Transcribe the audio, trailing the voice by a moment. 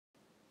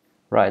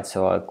Right,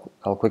 so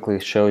I'll quickly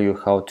show you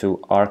how to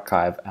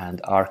archive and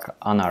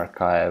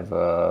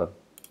unarchive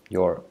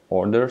your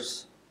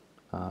orders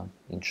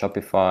in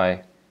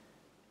Shopify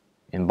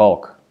in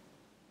bulk.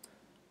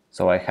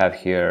 So I have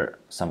here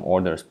some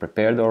orders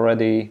prepared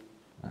already,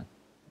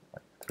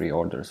 3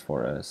 orders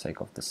for the sake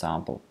of the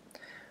sample.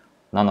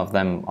 None of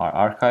them are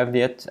archived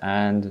yet,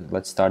 and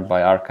let's start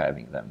by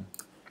archiving them.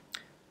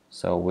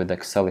 So with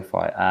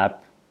Excelify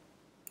app,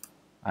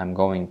 I'm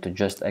going to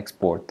just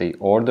export the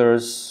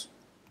orders,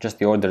 just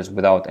the orders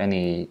without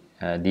any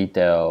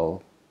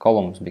detail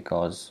columns,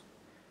 because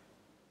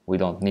we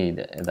don't need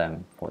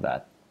them for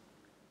that.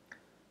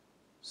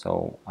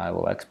 So I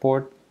will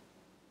export.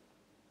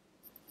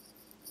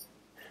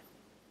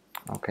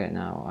 Okay,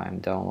 now I'm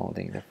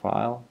downloading the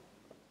file.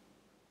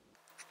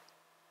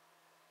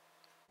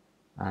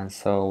 And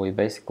so we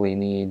basically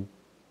need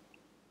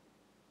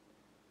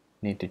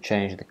to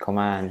change the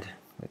command.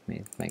 Let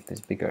me make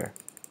this bigger.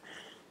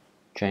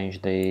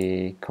 Change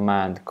the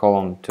command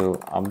column to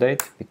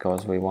update,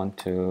 because we want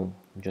to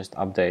just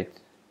update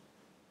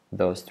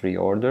those 3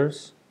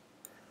 orders.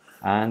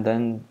 And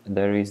then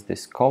there is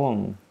this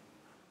column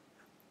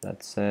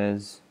that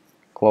says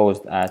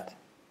closed at,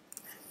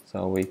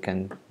 so we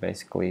can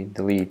basically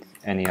delete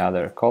any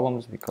other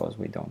columns because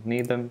we don't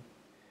need them.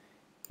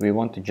 We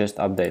want to just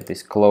update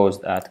this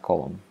closed at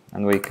column,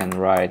 and we can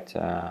write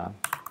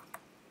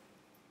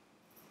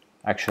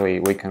actually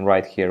we can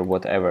write here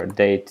whatever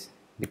date,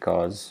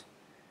 because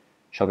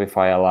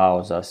Shopify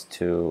allows us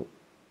to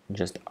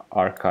just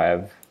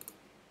archive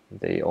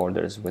the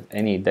orders with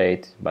any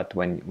date, but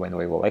when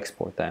we will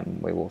export them,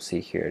 we will see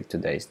here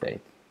today's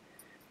date.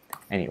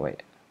 Anyway,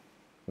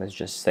 let's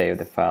just save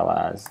the file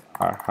as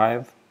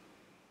archive.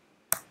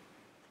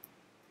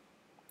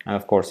 And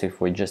of course, if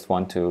we just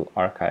want to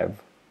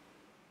archive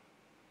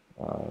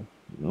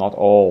not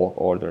all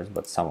orders,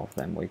 but some of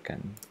them, we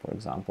can, for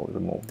example,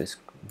 remove this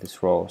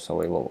row, so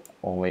we will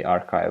only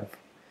archive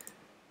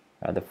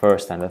the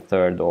first and the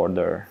third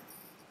order.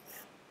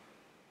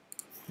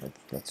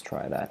 Let's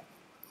try that.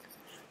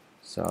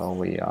 So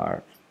we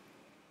are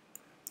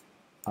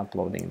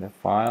uploading the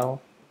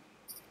file.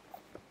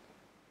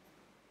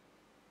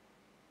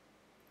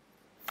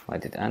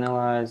 Let it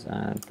analyze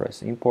and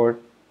press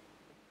import.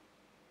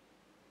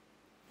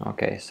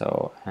 Okay,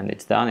 so, and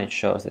it's done. It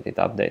shows that it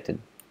updated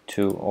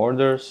 2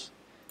 orders.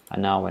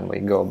 And now when we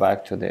go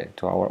back to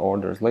our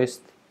orders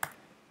list,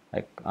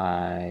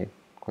 I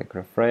click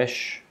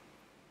refresh,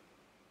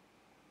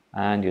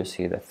 and you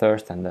see the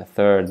first and the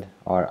third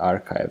are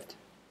archived,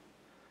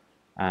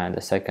 and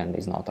the second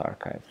is not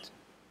archived.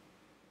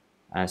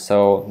 And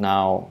so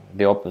now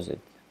the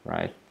opposite,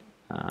 right?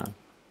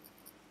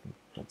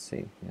 Let's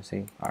see, you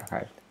see,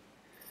 archived.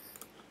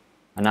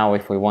 And now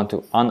if we want to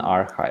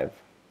unarchive,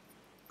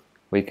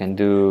 we can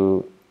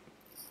do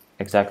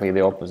exactly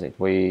the opposite.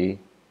 We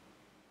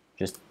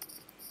just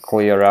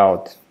clear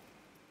out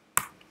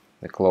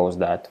the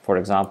closed at. For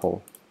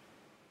example,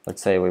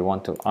 let's say we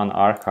want to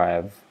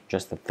unarchive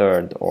just the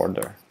third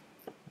order,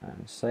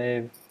 and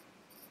save.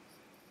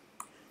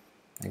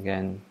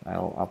 Again,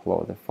 I'll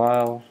upload the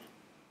file.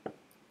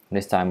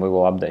 This time we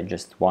will update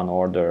just 1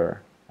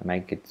 order and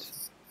make it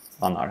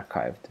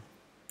unarchived.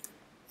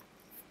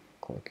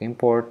 Click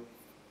import,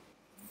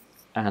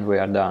 and we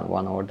are done.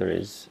 1 order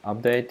is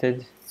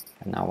updated,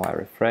 and now I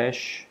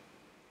refresh.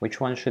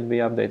 Which one should be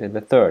updated? The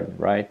third,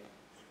 right?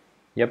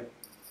 Yep,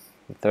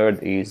 the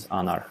third is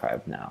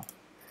unarchived now.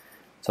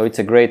 So it's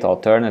a great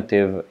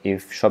alternative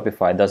if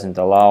Shopify doesn't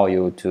allow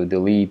you to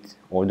delete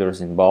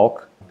orders in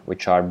bulk,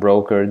 which are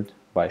brokered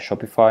by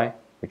Shopify,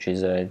 which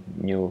is a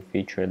new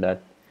feature that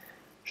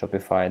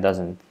Shopify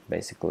doesn't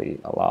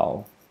basically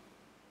allow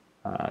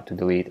to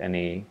delete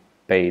any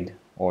paid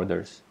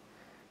orders.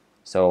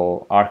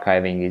 So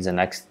archiving is the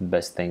next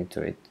best thing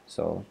to it.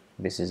 So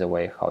this is a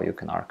way how you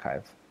can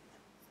archive.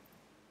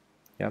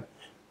 Yep.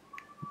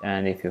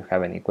 And if you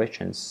have any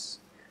questions,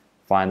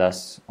 find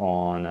us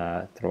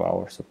on through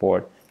our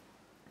support.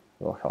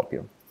 We'll help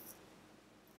you.